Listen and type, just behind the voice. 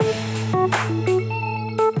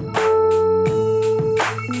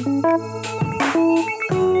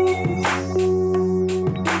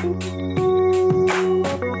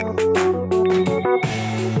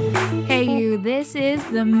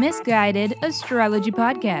Misguided Astrology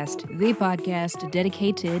Podcast, the podcast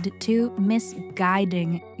dedicated to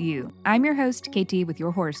misguiding you. I'm your host, KT, with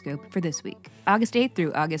your horoscope for this week, August 8th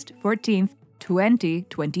through August 14th,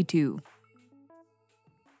 2022.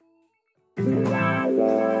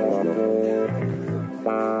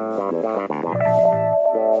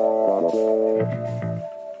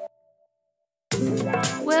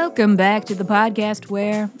 Welcome back to the podcast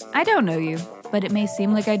where I don't know you, but it may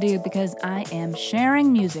seem like I do because I am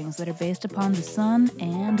sharing musings that are based upon the sun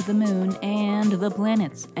and the moon and the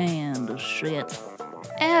planets and shit.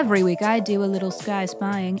 Every week I do a little sky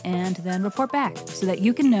spying and then report back so that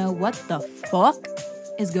you can know what the fuck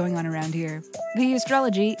is going on around here. The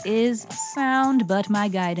astrology is sound, but my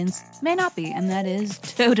guidance may not be, and that is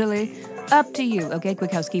totally up to you. Okay,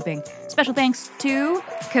 quick housekeeping. Special thanks to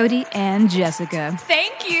Cody and Jessica.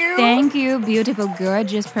 Thank you! Thank you, beautiful,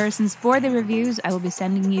 gorgeous persons, for the reviews. I will be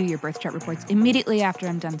sending you your birth chart reports immediately after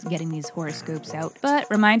I'm done getting these horoscopes out. But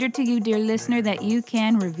reminder to you, dear listener, that you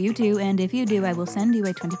can review too, and if you do, I will send you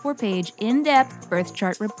a 24-page, in-depth birth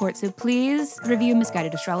chart report. So please review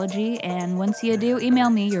Misguided Astrology, and once you do, email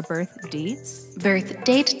me your birth dates, birth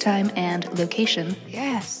date, time, and location.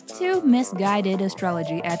 Yes, to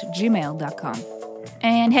misguidedastrology@gmail.com.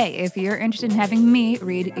 And hey, if you're interested in having me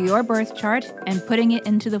read your birth chart and putting it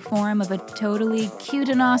into the form of a totally cute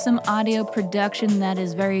and awesome audio production that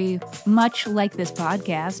is very much like this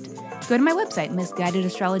podcast, go to my website,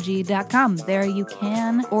 misguidedastrology.com. There you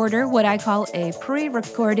can order what I call a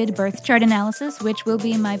pre-recorded birth chart analysis, which will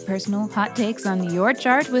be my personal hot takes on your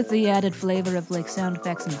chart with the added flavor of like sound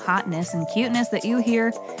effects and hotness and cuteness that you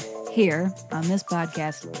hear here on this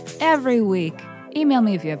podcast every week. Email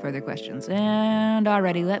me if you have further questions. And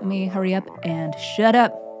already, let me hurry up and shut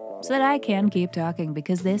up so that I can keep talking,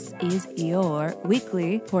 because this is your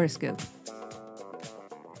weekly horoscope.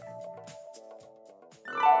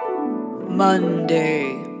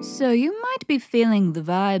 Monday. So you might be feeling the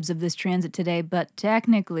vibes of this transit today, but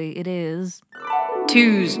technically it is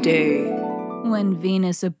Tuesday, when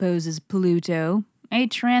Venus opposes Pluto, a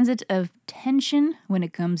transit of tension when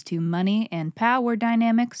it comes to money and power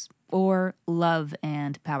dynamics, or love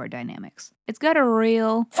and power dynamics. It's got a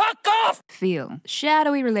real fuck off feel.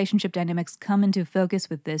 Shadowy relationship dynamics come into focus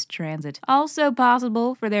with this transit. Also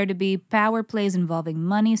possible for there to be power plays involving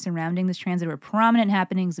money surrounding this transit, or prominent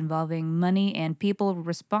happenings involving money and people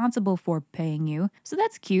responsible for paying you. So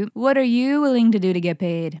that's cute. What are you willing to do to get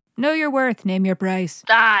paid? Know your worth, name your price.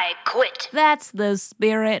 I quit. That's the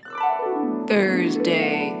spirit.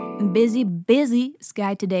 Thursday. Busy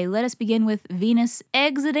sky today. Let us begin with Venus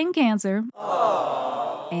exiting Cancer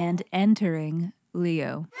and entering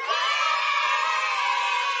Leo.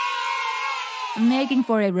 Making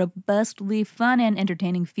for a robustly fun and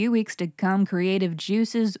entertaining few weeks to come. Creative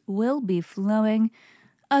juices will be flowing.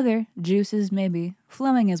 Other juices may be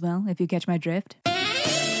flowing as well, if you catch my drift.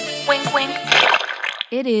 Wink, wink.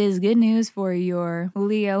 It is good news for your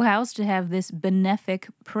Leo house to have this benefic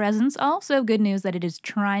presence. Also good news that it is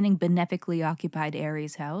trining benefically occupied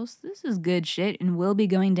Aries house. This is good shit and will be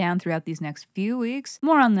going down throughout these next few weeks.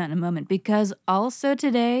 More on that in a moment, because also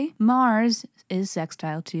today, Mars is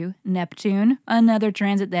sextile to Neptune. Another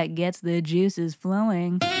transit that gets the juices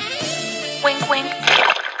flowing. Wink, wink.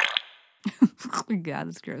 Oh my God,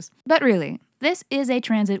 that's gross. But really, this is a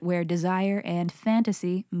transit where desire and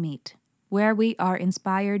fantasy meet, where we are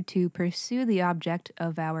inspired to pursue the object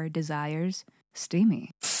of our desires.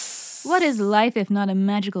 Steamy. What is life if not a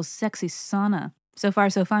magical, sexy sauna? So far,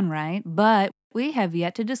 so fun, right? But we have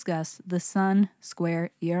yet to discuss the Sun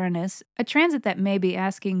square Uranus, a transit that may be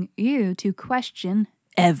asking you to question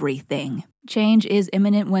everything. Change is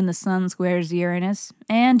imminent when the Sun squares Uranus,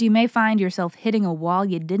 and you may find yourself hitting a wall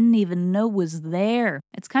you didn't even know was there.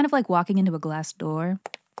 It's kind of like walking into a glass door.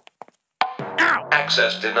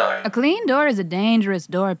 Access denied. A clean door is a dangerous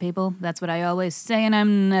door, people. That's what I always say, and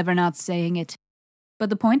I'm never not saying it. But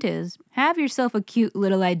the point is, have yourself a cute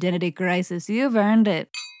little identity crisis. You've earned it.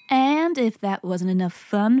 And if that wasn't enough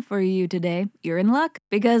fun for you today, you're in luck.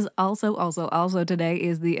 Because also today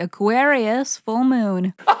is the Aquarius full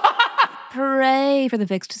moon. Hooray for the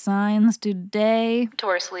fixed signs today.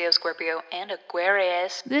 Taurus, Leo, Scorpio, and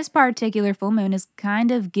Aquarius. This particular full moon is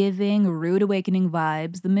kind of giving rude awakening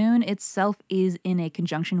vibes. The moon itself is in a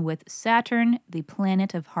conjunction with Saturn, the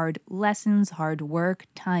planet of hard lessons, hard work,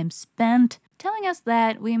 time spent, telling us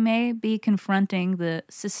that we may be confronting the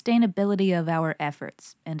sustainability of our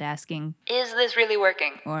efforts and asking, Is this really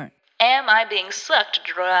working? Or, Am I being sucked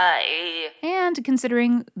dry? and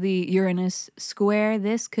considering the Uranus square,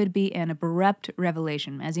 this could be an abrupt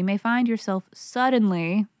revelation, as you may find yourself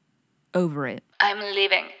suddenly over it. I'm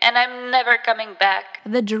leaving, and I'm never coming back.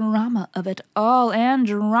 The drama of it all, and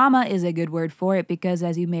drama is a good word for it because,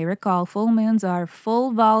 as you may recall, full moons are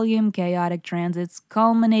full-volume, chaotic transits,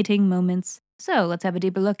 culminating moments. So let's have a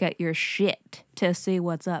deeper look at your shit to see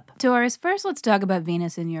what's up. Taurus, first let's talk about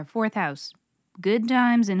Venus in your 4th house. Good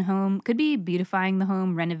times in home, could be beautifying the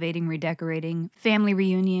home, renovating, redecorating, family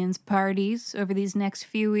reunions, parties over these next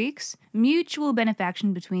few weeks. Mutual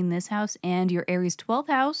benefaction between this house and your Aries 12th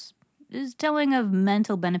house is telling of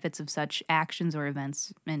mental benefits of such actions or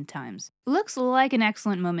events and times. Looks like an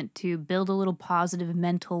excellent moment to build a little positive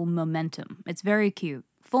mental momentum. It's very cute.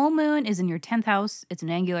 Full moon is in your 10th house. It's an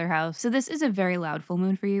angular house. So this is a very loud full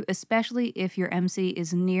moon for you, especially if your MC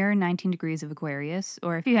is near 19 degrees of Aquarius,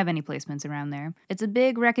 or if you have any placements around there. It's a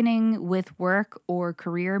big reckoning with work or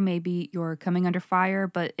career. Maybe you're coming under fire,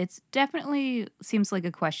 but it's definitely seems like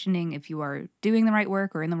a questioning if you are doing the right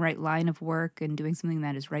work or in the right line of work and doing something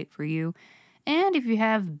that is right for you. And if you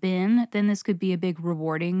have been, then this could be a big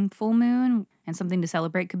rewarding full moon and something to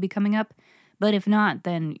celebrate could be coming up. But if not,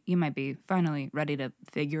 then you might be finally ready to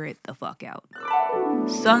figure it the fuck out.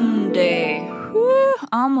 Sunday. Whew,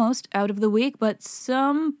 almost out of the week, but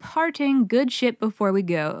some parting good shit before we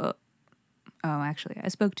go. Oh, actually, I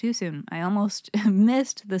spoke too soon. I almost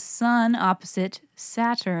missed the Sun opposite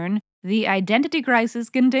Saturn. The identity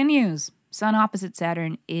crisis continues. Sun opposite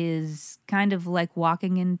Saturn is kind of like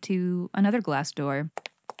walking into another glass door.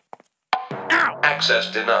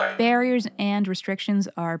 Access denied. Barriers and restrictions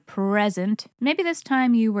are present. Maybe this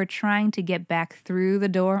time you were trying to get back through the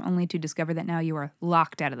door only to discover that now you are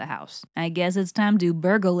locked out of the house. I guess it's time to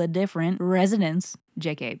burgle a different residence.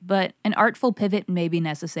 JK, but an artful pivot may be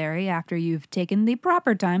necessary after you've taken the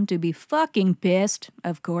proper time to be fucking pissed,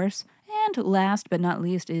 of course. And last but not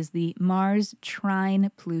least is the Mars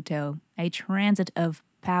trine Pluto, a transit of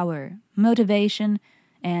power, motivation,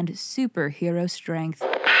 and superhero strength.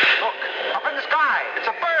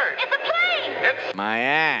 My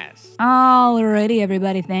ass. Alrighty,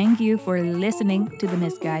 everybody, thank you for listening to the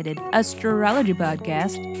Misguided Astrology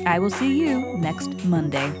Podcast. I will see you next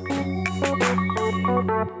Monday.